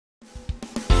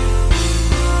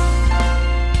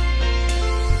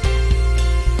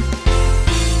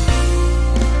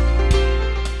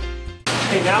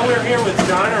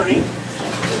John Erney,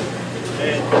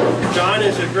 and John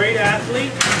is a great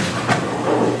athlete,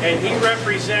 and he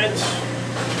represents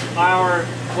our,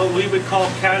 what we would call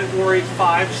Category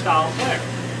 5 style player,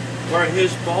 where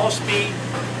his ball speed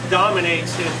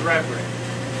dominates his rep rate.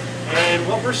 And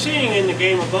what we're seeing in the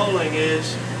game of bowling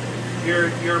is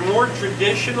your more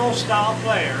traditional style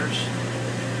players,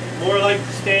 more like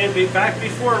back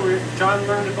before John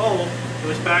learned to bowl, it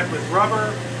was back with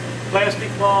rubber,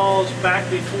 plastic balls, back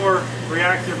before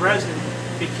reactive resin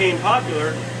became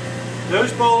popular.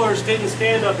 Those bowlers didn't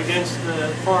stand up against the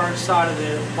far side of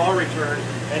the ball return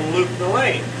and loop the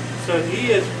lane. So he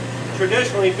has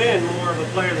traditionally been more of a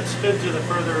player that stood to the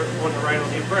further on the right on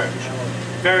the approach.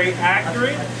 Very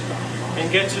accurate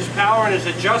and gets his power and his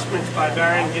adjustments by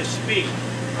varying his speed.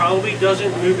 Probably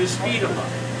doesn't move his feet a lot.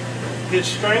 His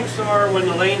strengths are when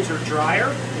the lanes are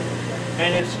drier,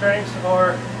 and his strengths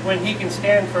are when he can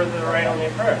stand further to the right on the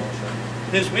approach.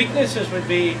 His weaknesses would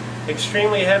be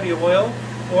extremely heavy oil,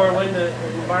 or when the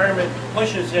environment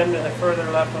pushes him to the further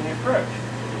left on the approach.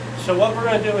 So what we're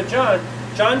going to do with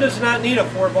John does not need a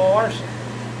 4-ball arsenal,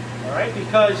 all right?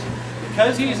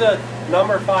 Because he's a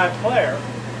number 5 player,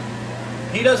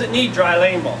 he doesn't need dry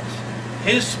lane balls.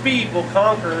 His speed will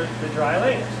conquer the dry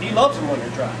lanes. He loves them when they're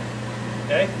dry,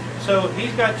 okay? So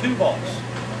he's got 2 balls.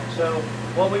 So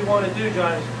what we want to do,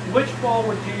 John, is which ball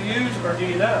would you use, or do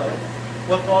you know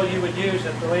what ball you would use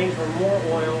if the lanes were more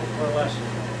oil or less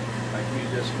oil? I can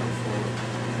use this one for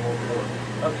more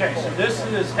oil. Okay, so this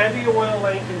is heavy oil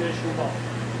lane conditioned ball.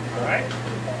 All right?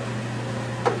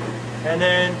 And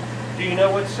then, do you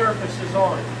know what surface is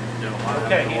on it? No.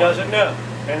 Okay, he doesn't know.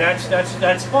 And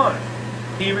that's fine.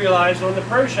 He relies on the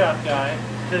pro shop guy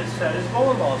to set his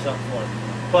bowling balls up for him.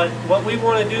 But what we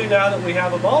want to do now that we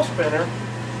have a ball spinner,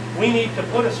 we need to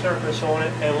put a surface on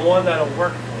it, and one that'll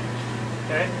work for us.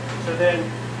 Okay? So then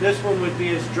this one would be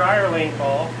his dryer lane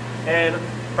ball, and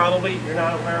probably you're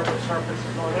not aware of what surface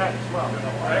is on that as well.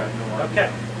 Right?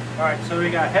 Okay. All right, so we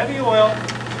got heavy oil,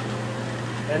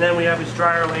 and then we have his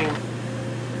dryer lane.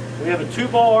 We have a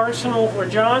 2-ball arsenal for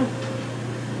John.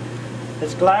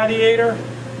 His Gladiator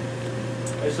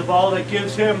is the ball that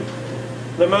gives him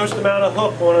the most amount of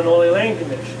hook on an oily lane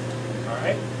condition. All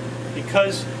right?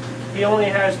 Because he only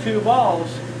has 2 balls,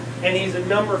 and he's a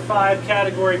number 5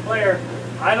 category player,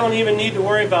 I don't even need to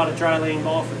worry about a dry lane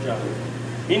ball for John.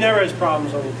 He never has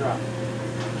problems on the dry.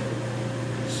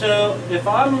 So if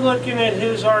I'm looking at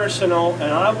his arsenal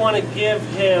and I want to give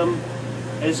him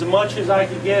as much as I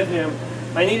could give him,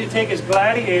 I need to take his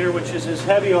Gladiator, which is his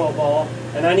heavy oil ball,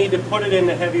 and I need to put it in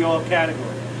the heavy oil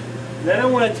category. Then I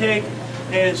want to take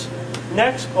his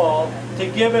next ball to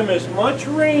give him as much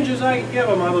range as I can give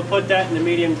him. I would put that in the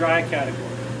medium dry category.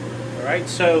 All right,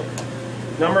 so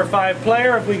number 5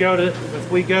 player, if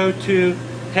we go to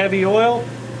heavy oil,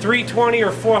 320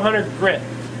 or 400 grit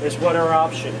is what our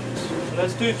option is. So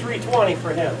let's do 320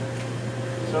 for him.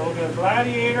 So we'll go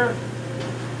Gladiator,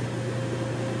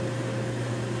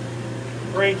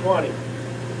 320.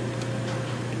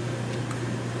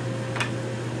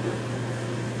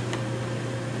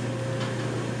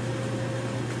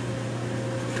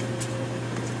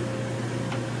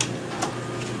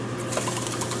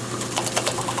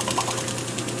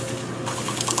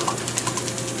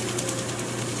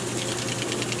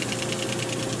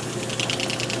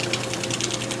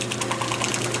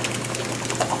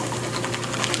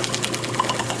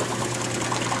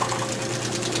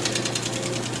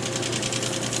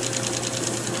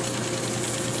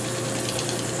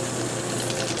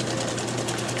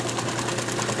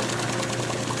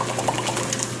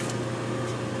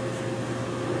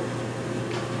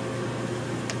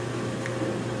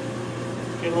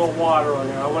 Get a little water on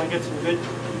there. I want to get some good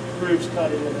grooves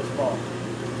cut into this ball.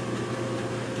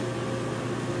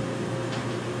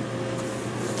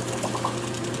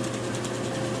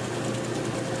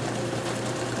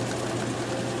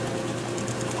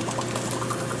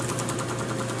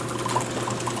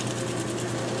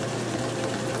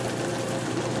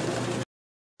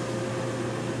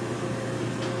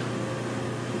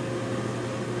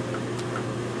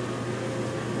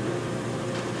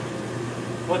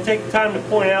 I'll take the time to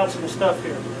point out some stuff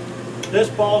here. This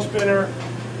ball spinner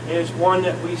is one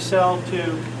that we sell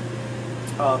to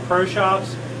pro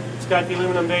shops. It's got the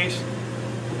aluminum base.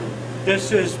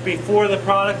 This is before the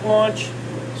product launch,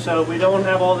 so we don't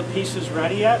have all the pieces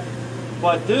ready yet.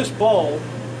 But this bowl,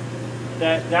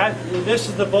 this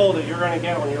is the bowl that you're going to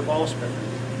get on your ball spinner.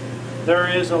 There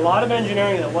is a lot of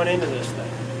engineering that went into this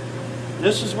thing.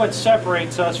 This is what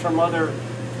separates us from other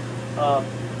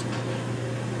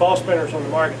ball spinners on the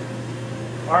market.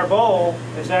 Our bowl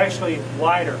is actually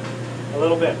wider a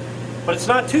little bit, but it's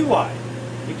not too wide.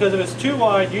 Because if it's too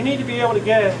wide, you need to be able to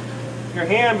get your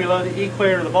hand below the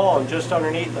equator of the ball and just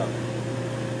underneath of it.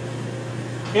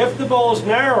 If the ball is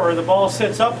narrower, the ball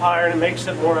sits up higher and it makes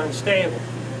it more unstable.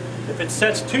 If it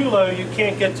sets too low, you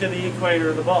can't get to the equator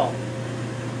of the ball.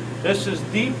 This is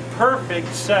the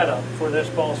perfect setup for this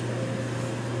ball spin.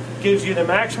 Gives you the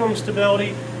maximum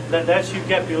stability that lets you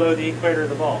get below the equator of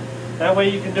the ball. That way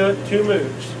you can do it in 2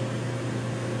 moves.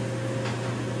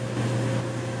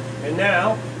 And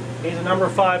now, he's a number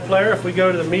 5 player. If we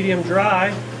go to the medium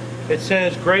dry, it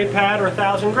says gray pad or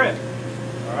 1000 grit.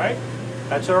 Alright?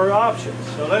 That's our options.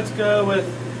 So let's go with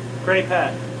gray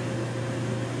pad.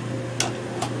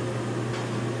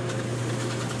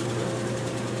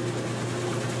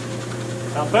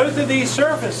 Now both of these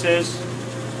surfaces,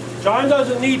 John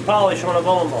doesn't need polish on a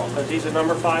bowling ball because he's a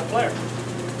number 5 player.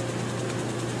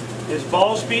 His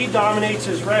ball speed dominates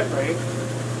his rev rate.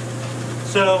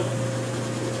 So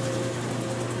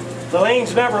the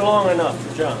lane's never long enough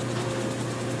for John.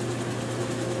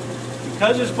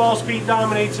 Because his ball speed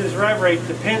dominates his rev rate,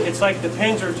 it's like the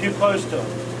pins are too close to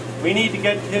him. We need to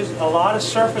get a lot of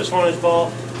surface on his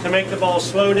ball to make the ball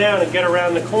slow down and get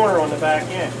around the corner on the back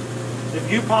end. If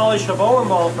you polish a bowling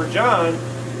ball for John,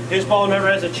 his ball never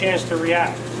has a chance to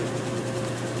react.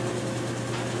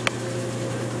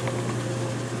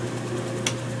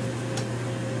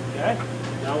 Okay,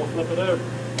 now we'll flip it over.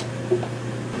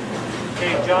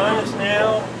 Okay, John is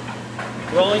now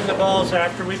rolling the balls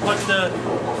after we put the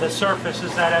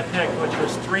surfaces that I picked, which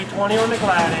was 320 on the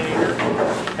Gladiator,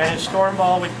 and his storm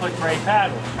ball we put gray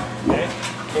pad on. Okay,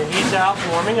 and he's out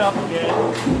warming up again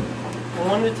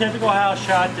on the typical house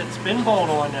shot that's been bowled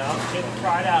on now. It's getting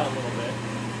tried out a little bit,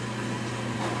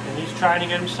 and he's trying to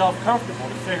get himself comfortable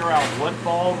to figure out what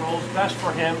ball rolls best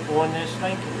for him on this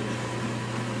lane condition.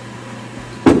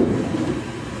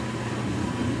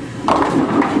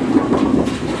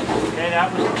 Okay,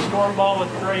 that was the storm ball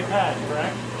with the gray pad,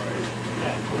 correct?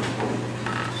 Okay.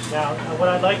 Now, what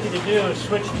I'd like you to do is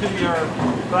switch to your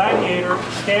Gladiator,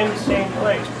 stand the same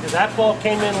place, because that ball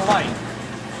came in light.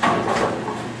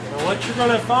 Now, what you're going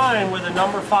to find with a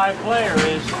number 5 player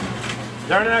is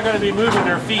they're not going to be moving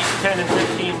their feet 10 and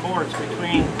 15 boards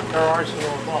between their arsenal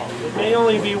of balls. It may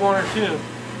only be 1 or 2,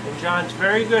 and John's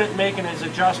very good at making his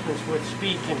adjustments with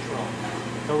speed control.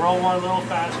 So roll one a little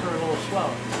faster, a little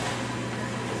slower.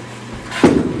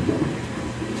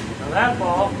 Now that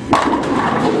ball,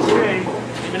 you can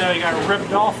see, even though he got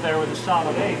ripped off there with a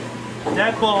solid 8,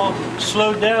 that ball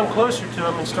slowed down closer to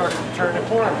him and started to turn the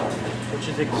corner, which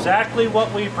is exactly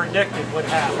what we predicted would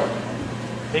happen,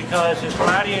 because his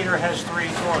Gladiator has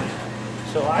 320.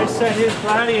 So I set his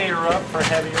Gladiator up for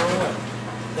heavier oil.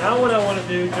 Now what I want to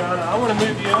do, John, I want to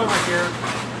move you over here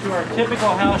to our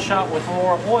typical house shot with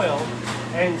more oil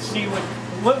and see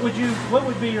what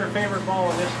would be your favorite ball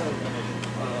in this lane condition?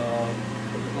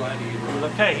 The Gladiator.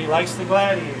 Okay, he likes the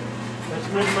Gladiator. Let's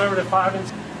move him over to 5 and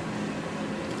 6.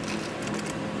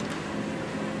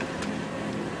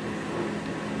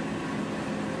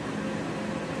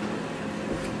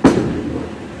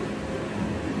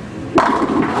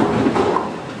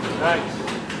 Nice.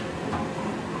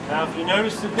 Now if you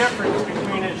notice the difference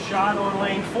between his shot on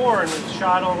lane 4 and his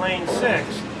shot on lane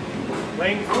 6,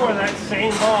 lane 4, that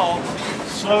same ball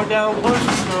slowed down closer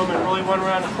to him and really went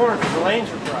around the corner because the lanes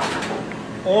were dry.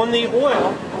 On the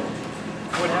oil,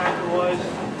 what happened was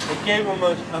it gave him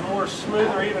a more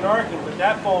smoother, even arcing, but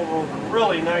that ball rolled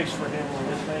really nice for him on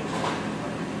this lane.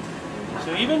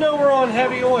 So even though we're on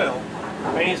heavy oil,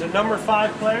 and he's a number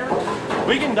 5 player,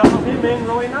 we can dial him in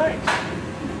really nice.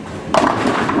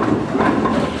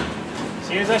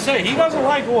 See, as I say, he doesn't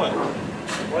like oil.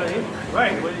 Well,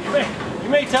 right, well, you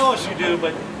may tell us you do,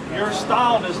 but your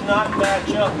style does not match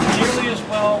up nearly as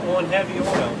well on heavy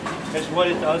oil as what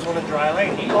it does on a dry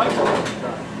lane. He likes it on a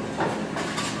dry.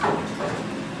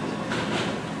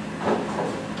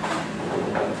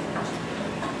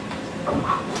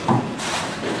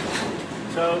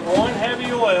 So on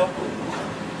heavy oil,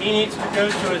 he needs to go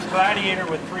to his Gladiator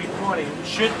with 320, which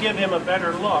should give him a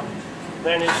better look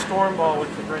than his storm ball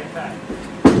with the gray pad.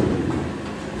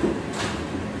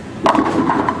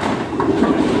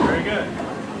 Very good.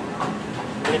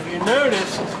 And if you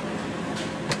noticed,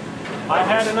 I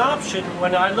had an option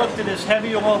when I looked at his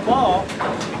heavy oil ball,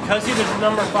 because he was a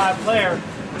number 5 player,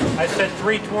 I said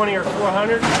 320 or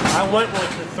 400, I went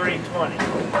with the 320.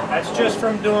 That's just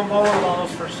from doing bowling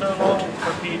balls for so long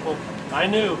for people. I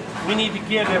knew we need to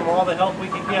give him all the help we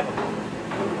could give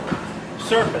him,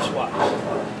 surface-wise,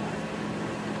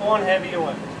 on heavy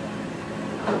oil.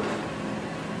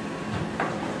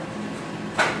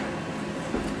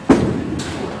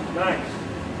 Nice.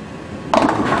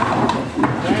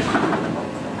 Okay.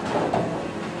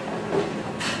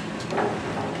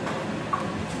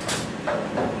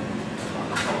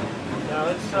 Now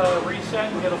let's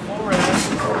reset and get a full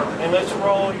rest, and let's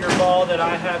roll your ball that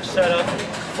I have set up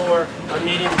for a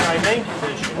medium dry lane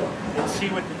condition and see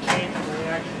what the change in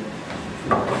reaction is.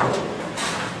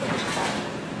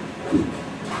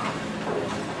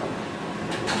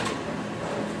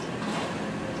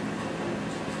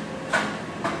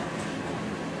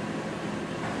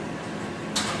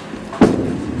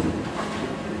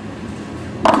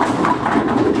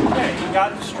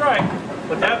 Got the strike,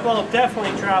 but that ball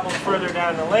definitely traveled further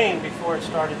down the lane before it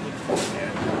started to.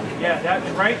 Yeah, that's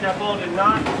right. That ball did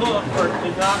not hook or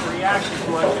did not react as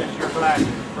much as your black,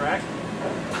 correct?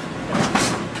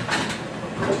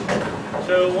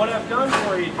 So what I've done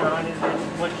for you, John, is that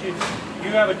what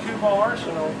you have a 2-ball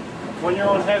arsenal. When you're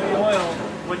on heavy oil,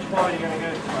 which ball are you going to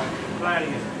go to? Flat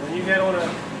again. When you get on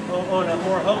a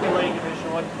more hooking lane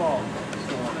condition, what ball?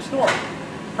 The storm.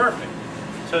 Perfect.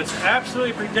 So it's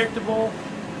absolutely predictable,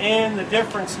 and the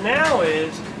difference now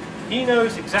is he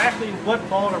knows exactly what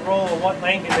ball to roll in what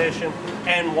lane condition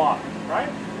and why, right?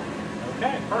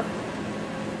 Okay, perfect.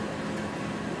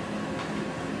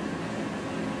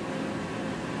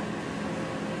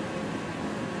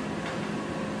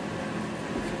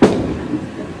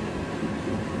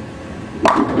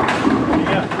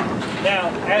 Yeah. Now,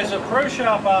 as a pro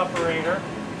shop operator,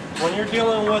 when you're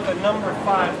dealing with a number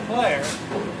 5 player,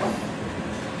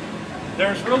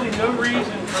 there's really no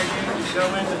reason for you to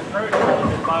go into the pro shop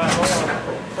and buy a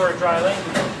ball for a dry lane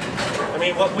condition. I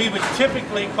mean, what we would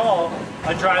typically call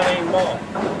a dry lane ball,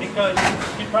 because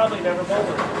you'd probably never bowl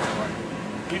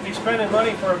it. You'd be spending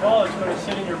money for a ball that's going to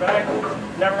sit in your bag,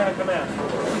 never going to come out.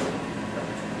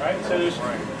 Right?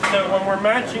 So when we're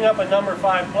matching up a number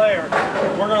 5 player,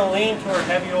 we're going to lean toward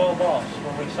heavy oil balls.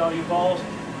 When we sell you balls,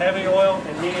 heavy oil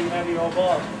and medium heavy oil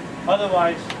balls.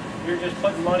 Otherwise, you're just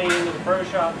putting money into the pro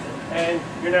shop and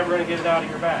you're never going to get it out of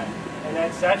your bag. And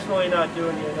that's really not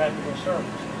doing you an ethical service.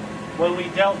 When we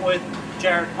dealt with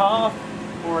Jared Hoff,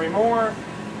 Corey Moore,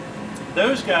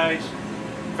 those guys,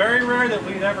 very rare that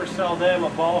we'd ever sell them a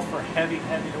ball for heavy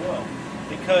oil,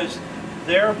 because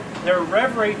their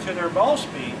rev rate to their ball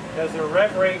speed, because their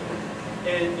rev rate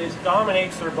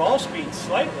dominates their ball speed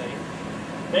slightly,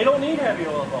 they don't need heavy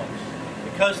oil balls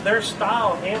because their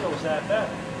style handles that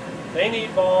better. They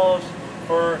need balls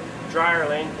for drier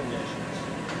lane conditions.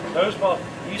 Those balls,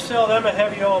 you sell them a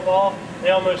heavy oil ball, they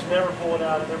almost never pull it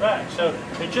out of their bag. So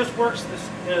it just works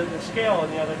the scale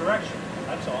in the other direction.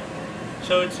 That's all.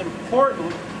 So it's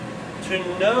important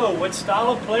to know what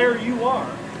style of player you are,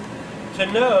 to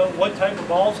know what type of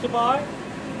balls to buy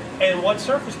and what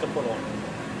surface to put on.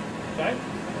 Okay?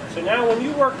 So now when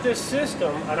you work this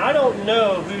system, and I don't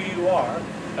know who you are,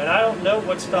 and I don't know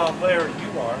what style player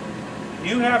you are,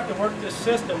 you have to work this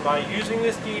system by using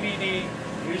this DVD,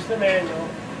 use the manual,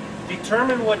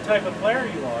 determine what type of player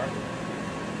you are,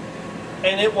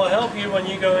 and it will help you when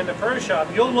you go into pro shop.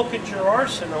 You'll look at your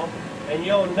arsenal and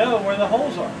you'll know where the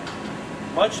holes are.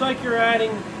 Much like you're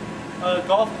adding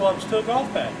golf clubs to a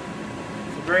golf bag.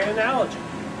 It's a great analogy.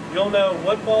 You'll know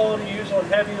what ball to use on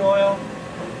heavy oil,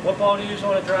 what ball to use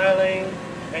on a dry lane,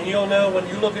 and you'll know when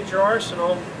you look at your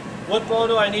arsenal, what ball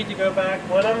do I need to go back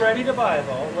when I'm ready to buy a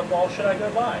ball? What ball should I go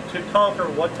buy to conquer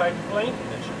what type of lane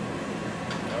condition?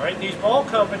 All right, these ball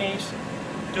companies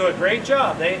do a great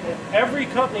job. Every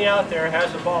company out there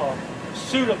has a ball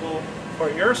suitable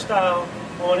for your style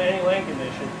on any lane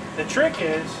condition. The trick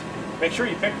is make sure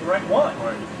you pick the right one.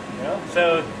 Right. You know?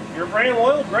 So your brand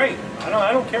loyal, great.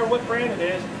 I don't care what brand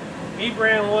it is. Be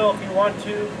brand loyal if you want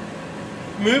to.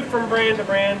 Move from brand to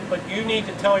brand, but you need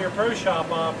to tell your pro shop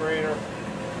operator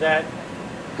that,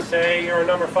 say you're a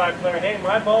number 5 player, hey,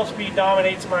 my ball speed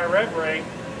dominates my rev rate.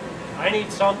 I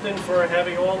need something for a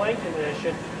heavy oil lane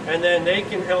condition, and then they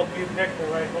can help you pick the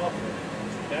right ball for you.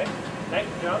 Okay? Thank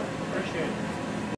you, John. Appreciate it.